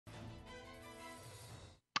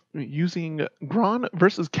using Gran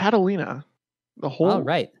versus Katalina. The whole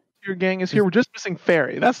tier gang is here. We're just missing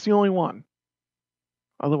Fairy. That's the only one.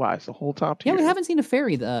 Otherwise, the whole top tier. Yeah, we haven't seen a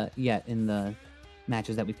Fairy yet in the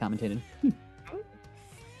matches that we've commentated.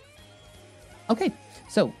 Okay,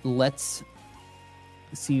 so let's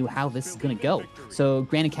see how this is going to go. So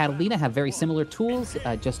Gran and Katalina have very similar tools,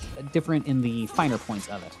 just different in the finer points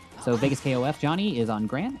of it. So VegasKOF Johny is on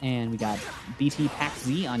Gran, and we got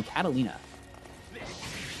BT-Paxz on Katalina.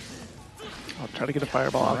 I'll try to get a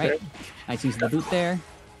fireball out there. Nice use of the boot there.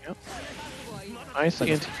 Yep. Nice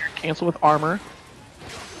cancel with armor.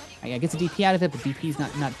 I gets a DP out of it, but DP's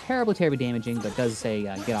not terribly damaging, but does say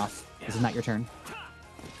get off. This is not your turn.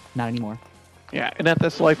 Not anymore. Yeah, and at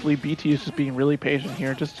this life lead, BT is just being really patient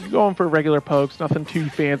here. Just going for regular pokes, nothing too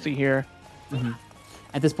fancy here.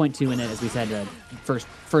 At this point, too, in it, as we said,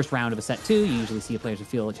 first round of a set 2, you usually see players who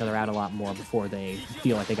feel each other out a lot more before they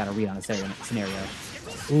feel like they got a read on a scenario.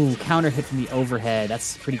 Ooh, counter hit from the overhead.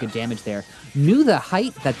 That's pretty good damage there. Knew the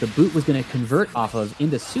height that the boot was going to convert off of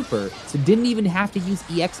into super, so didn't even have to use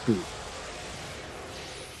EX boot.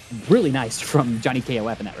 Really nice from Johny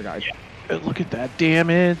KOF in that regard. Yeah. Look at that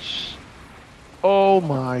damage. Oh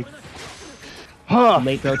my.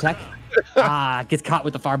 Late throw tech. Gets caught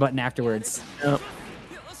with the far button afterwards. Yep.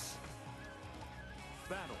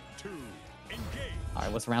 All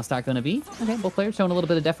right, what's the round start going to be? Okay, both players showing a little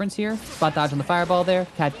bit of deference here. Spot dodge on the fireball there.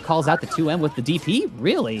 Cat calls out the 2M with the DP.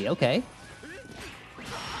 Really? Okay.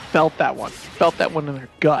 Felt that one. Felt that one in their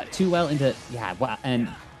gut. 2L into... Yeah, wow. And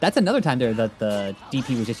that's another time there that the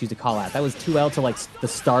DP was just used to call out. That was 2L to, like, the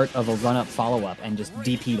start of a run-up follow-up and just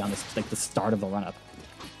DP'd on the start of the run-up.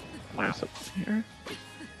 Wow. Here.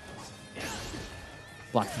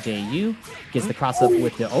 Blocks the JU. Gets the cross-up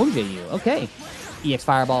with the own JU. Okay. EX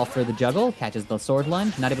Fireball for the juggle. Catches the sword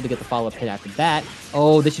lunge. Not able to get the follow-up hit after that.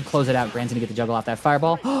 Oh, this should close it out. Gran's going to get the juggle off that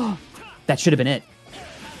fireball. That should have been it.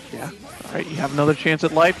 Yeah. All right, you have another chance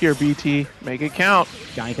at life here, BT. Make it count.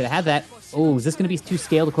 Johny could have had that. Oh, is this going to be too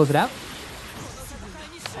scaled to close it out?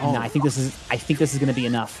 Oh. No, I think this is going to be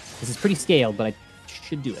enough. This is pretty scaled, but I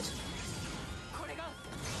should do it.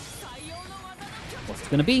 What's it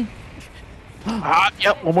going to be?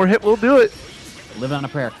 Yep, one more hit will do it. Living on a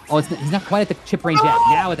prayer. Oh, he's not quite at the chip range yet.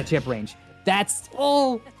 Now at the chip range. That's...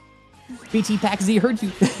 Oh! BT-Paxz heard you.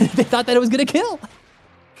 They thought that it was going to kill.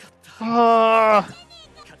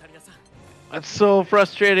 That's so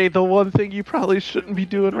frustrating. The one thing you probably shouldn't be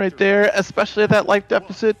doing right there, especially at that life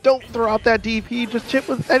deficit. Don't throw out that DP. Just chip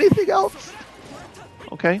with anything else.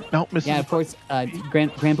 Okay. No, missing. Yeah, of course,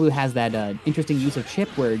 Gran Blue has that interesting use of chip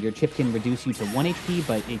where your chip can reduce you to 1 HP,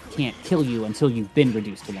 but it can't kill you until you've been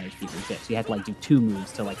reduced to 1 HP from chip. So you have to, like, do 2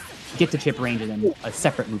 moves to, like, get to chip range and then a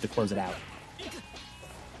separate move to close it out.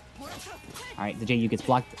 All right, the JU gets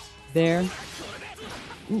blocked there.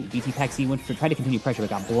 Ooh, BT-Paxz went for try to continue pressure, but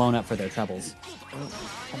got blown up for their troubles.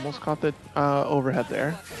 Almost caught the overhead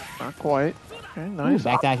there. Not quite. Okay, nice. Ooh,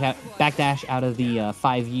 backdash out of the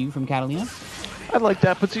 5U from Katalina. I like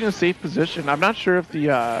that. Puts you in a safe position. I'm not sure if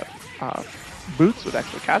the boots would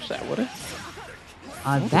actually catch that, would it?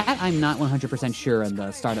 That I'm not 100% sure on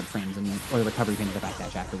the startup frames or the recovery frames of the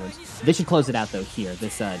backdash afterwards. They should close it out though here.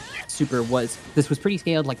 This super was pretty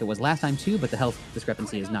scaled like it was last time too, but the health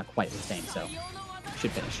discrepancy is not quite the same, so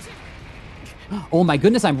should finish. Oh my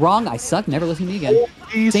goodness, I'm wrong. I suck. Never listen to me again.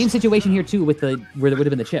 Oh, same situation here too with where there would have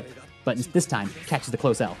been the chip, but this time catches the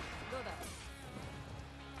close L.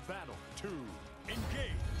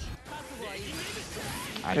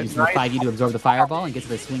 All right, using the 5U to absorb the fireball and get to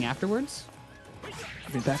the swing afterwards.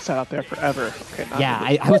 I mean, that sat out there forever. Okay. Yeah,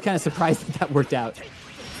 I was kind of surprised that worked out.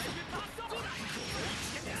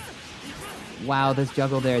 Wow, this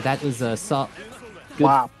juggle there. That was a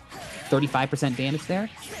good 35% damage there.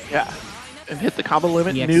 Yeah. And hit the combo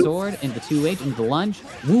limit. EX sword into the 2H, into the lunge.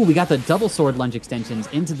 Ooh, we got the double sword lunge extensions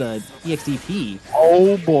into the EXDP.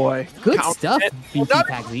 Oh boy. Good stuff,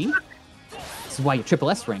 BT-Paxz. This is why you're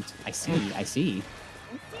triple S ranked. I see.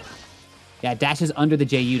 Yeah, dashes under the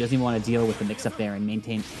JU, doesn't even want to deal with the mix-up there and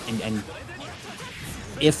maintain... And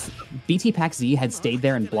if BT-Paxz had stayed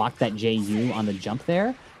there and blocked that JU on the jump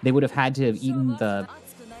there, they would have had to have eaten the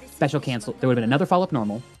special cancel. There would have been another follow-up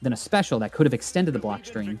normal, then a special that could have extended the block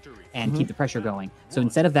stream and keep the pressure going. So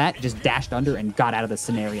instead of that, just dashed under and got out of the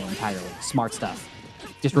scenario entirely. Smart stuff.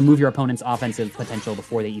 Just remove your opponent's offensive potential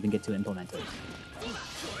before they even get to implement it.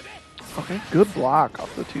 Okay, good block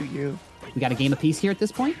off the 2U. We got a game apiece here at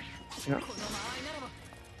this point. Yeah.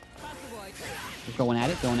 We're going at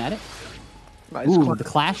it. Nice. Ooh, the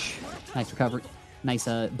clash. Nice recovery. Nice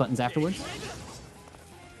buttons afterwards.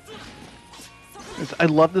 I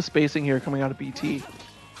love the spacing here coming out of BT.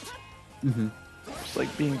 Just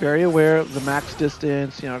like being very aware of the max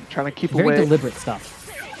distance, you know, trying to keep Very away. deliberate stuff.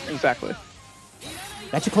 Exactly.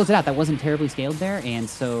 That should close it out. That wasn't terribly scaled there, and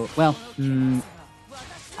so, well,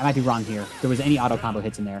 I might be wrong here. If there was any auto combo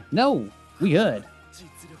hits in there. No, we good.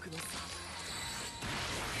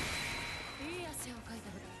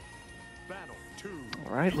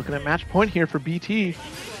 All right, looking at match point here for BT.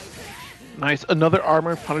 Nice, another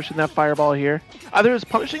armor punishing that fireball here. Either it's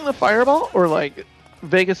punishing the fireball or like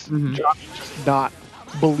Vegas Johnny just not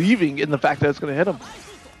believing in the fact that it's going to hit him.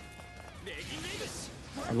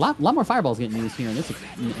 A lot more fireballs getting used here in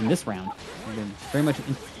this round. They're very much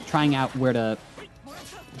trying out where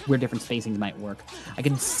different spacings might work. I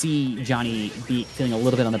can see Johnny feeling a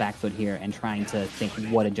little bit on the back foot here and trying to think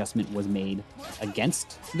what adjustment was made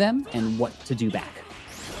against them and what to do back.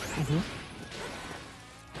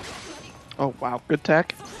 Oh wow, good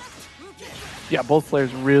tech. Yeah, both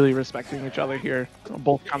players really respecting each other here.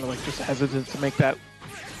 Both kind of like just hesitant to make that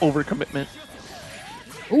overcommitment.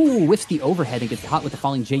 Ooh, whiffs the overhead and gets caught with the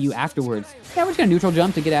falling JU afterwards. Yeah, we're just gonna neutral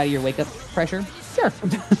jump to get out of your wake-up pressure. Sure.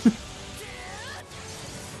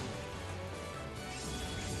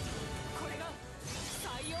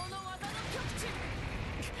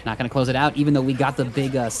 Not gonna close it out, even though we got the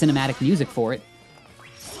big cinematic music for it.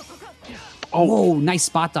 Oh, whoa, nice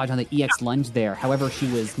spot dodge on the EX lunge there. However, she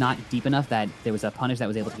was not deep enough that there was a punish that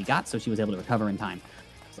was able to be got, so she was able to recover in time.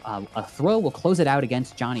 A throw will close it out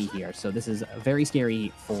against Johnny here, so this is very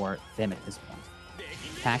scary for them at this point.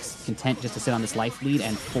 Paxz content just to sit on this life lead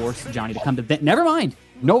and force Johnny to come to... Never mind!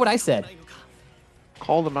 Know what I said.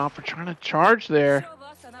 Called him out for trying to charge there.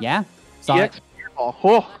 Yeah? Saw EX it.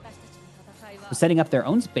 Oh. Setting up their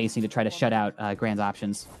own spacing to try to shut out Gran's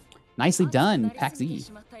options. Nicely done,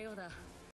 Paxz.